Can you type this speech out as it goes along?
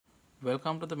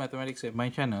Welcome to the Mathematics of my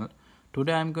channel.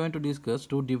 Today I am going to discuss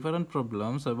two different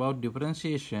problems about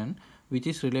differentiation which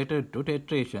is related to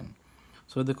tetration.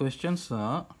 So the questions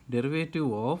are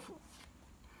derivative of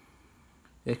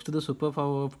x to the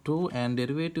superpower of 2 and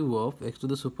derivative of x to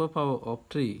the superpower of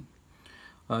 3.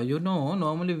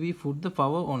 Normally we put the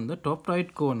power on the top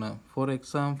right corner. For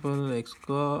example, x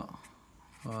square,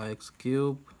 x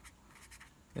cube,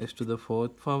 x to the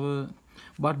fourth power.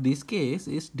 But this case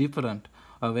is different,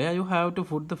 where you have to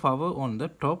put the power on the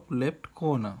top left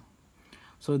corner.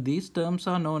 So these terms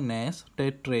are known as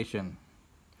tetration.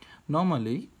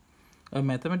 Normally, a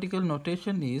mathematical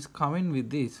notation is coming with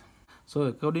this. So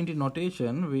according to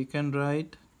notation, we can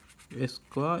write x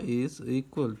square is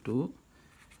equal to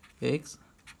x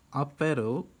up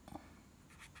arrow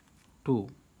 2.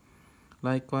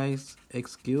 Likewise,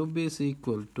 x cube is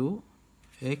equal to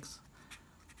x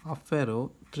up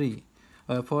arrow 3.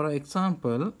 For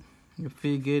example, if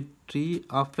we get 3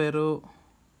 up arrow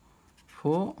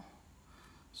 4,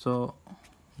 so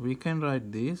we can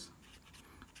write this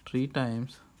 3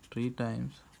 times 3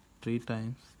 times 3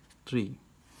 times 3.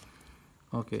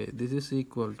 Okay, this is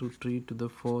equal to 3 to the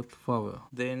 4th power.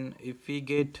 Then if we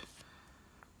get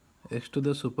x to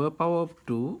the superpower of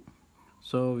 2,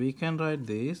 so we can write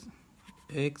this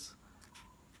x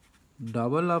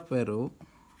double up arrow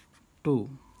 2.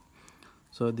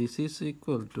 So this is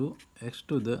equal to x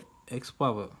to the x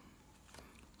power.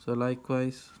 So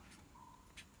likewise,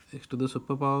 x to the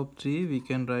superpower of 3, we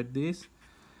can write this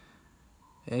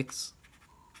x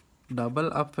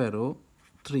double up arrow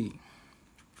 3.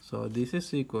 So this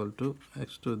is equal to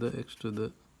x to the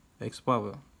x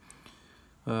power.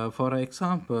 For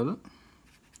example,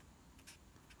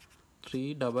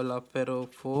 3 double up arrow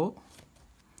 4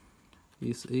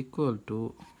 is equal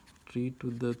to 3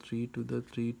 to the 3 to the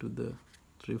 3 to the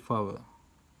 3 power.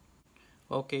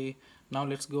 Okay, now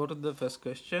let's go to the first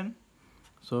question.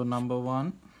 So number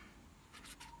 1,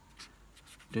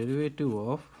 derivative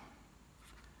of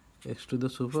x to the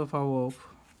superpower of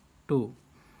 2.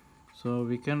 So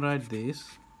we can write this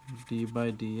d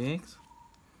by dx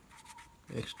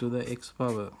x to the x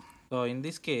power. So in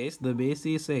this case the base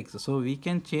is x, so we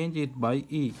can change it by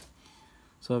e.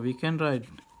 So we can write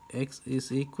x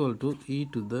is equal to e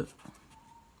to the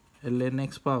ln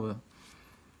x power.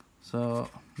 So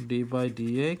d by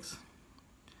dx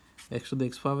x to the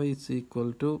x power is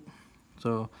equal to,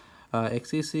 so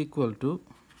x is equal to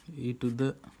e to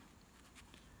the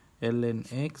ln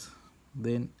x,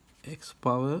 then x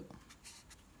power.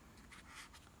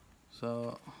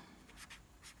 So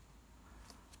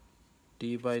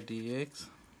d by dx,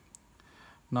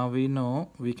 now we know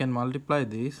we can multiply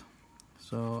this,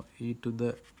 so e to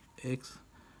the x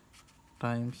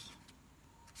times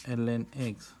ln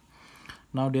x.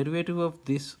 Now derivative of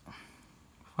this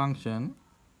function,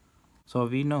 so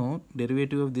we know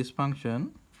derivative of this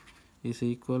function is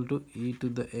equal to e to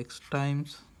the x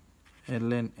times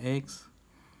ln x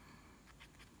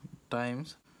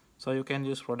times, so you can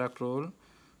use product rule.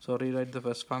 So rewrite the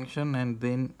first function and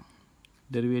then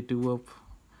derivative of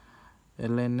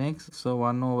ln x, so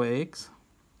 1 over x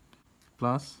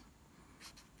plus,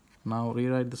 now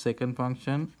rewrite the second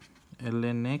function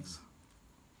ln x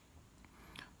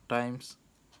times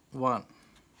 1.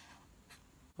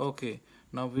 Okay,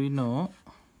 now we know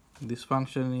this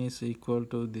function is equal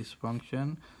to this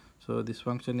function, so this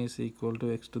function is equal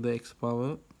to x to the x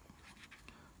power,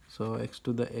 so x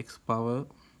to the x power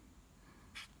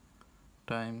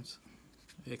times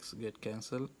x get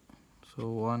cancelled, so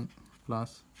 1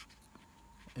 plus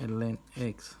ln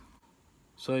x.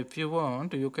 So if you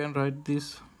want, you can write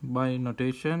this by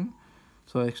notation,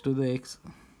 so x to the x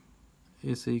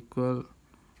is equal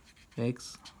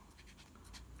x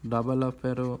double up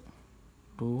arrow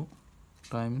 2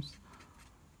 times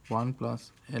 1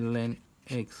 plus ln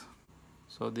x.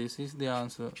 So this is the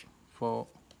answer for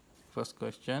first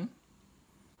question.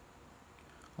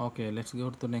 Okay, let's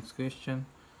go to the next question.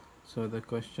 So the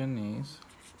question is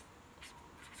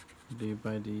d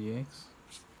by dx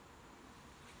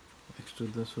x to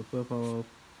the superpower of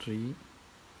 3.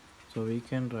 So we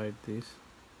can write this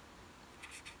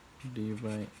d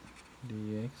by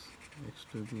dx x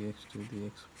to the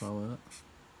x power.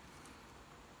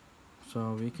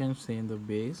 So we can say in the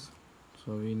base,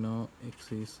 so we know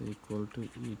x is equal to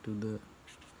e to the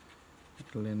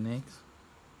ln x,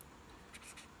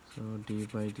 so d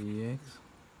by dx,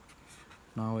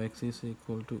 now x is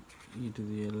equal to e to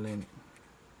the ln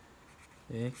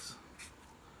x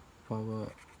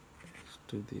power x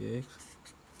to the x.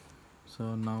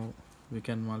 So now we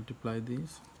can multiply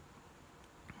this,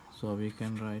 so we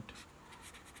can write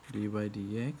d by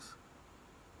dx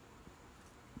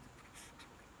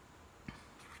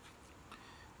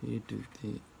e to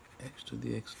the x to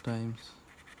the x times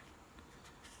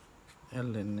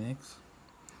ln x.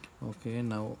 Okay,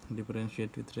 now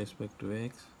differentiate with respect to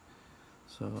x.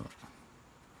 So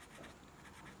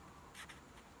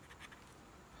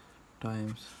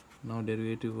times, now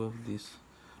derivative of this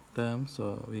term,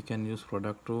 so we can use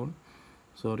product rule.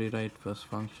 So rewrite first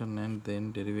function and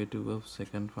then derivative of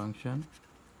second function,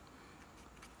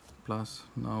 plus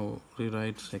now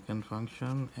rewrite second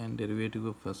function and derivative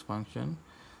of first function.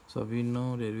 So we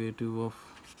know derivative of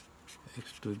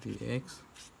x to the x.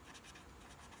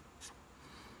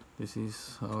 This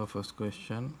is our first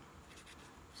question.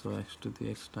 So x to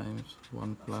the x times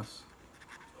 1 plus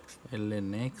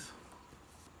ln x.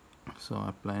 So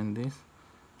applying this,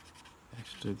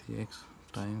 x to the x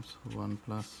times 1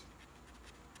 plus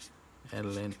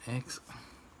ln x.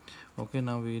 Okay,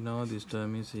 now we know this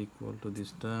term is equal to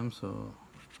this term, so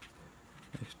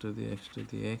x to the x to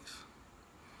the x.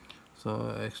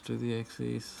 So x to the x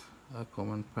is a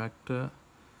common factor,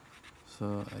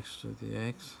 so x to the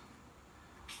x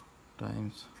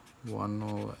times 1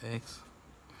 over x.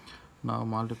 Now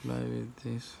multiply with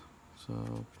this,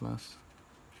 so plus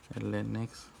ln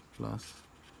x plus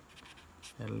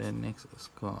ln x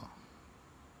square.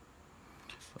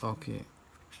 Okay,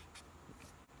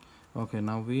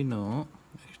 now we know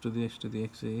x to the x to the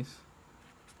x is,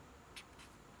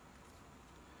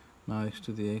 now x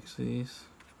to the x is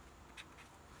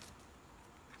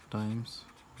times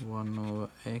 1 over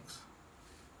x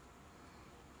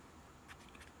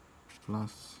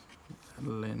plus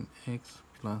ln x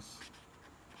plus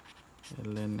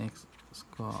ln x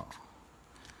square.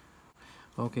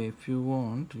 Okay, if you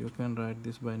want, you can write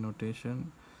this by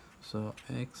notation. So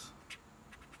x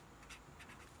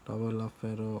double up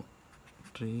arrow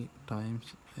 3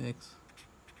 times x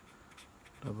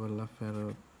double up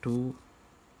arrow 2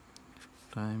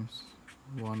 times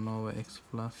 1 over x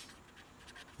plus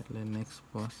ln x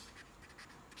plus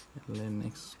ln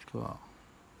x square.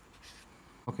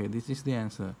 Okay, this is the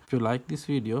answer. If you like this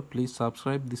video, please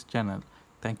subscribe this channel.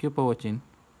 Thank you for watching.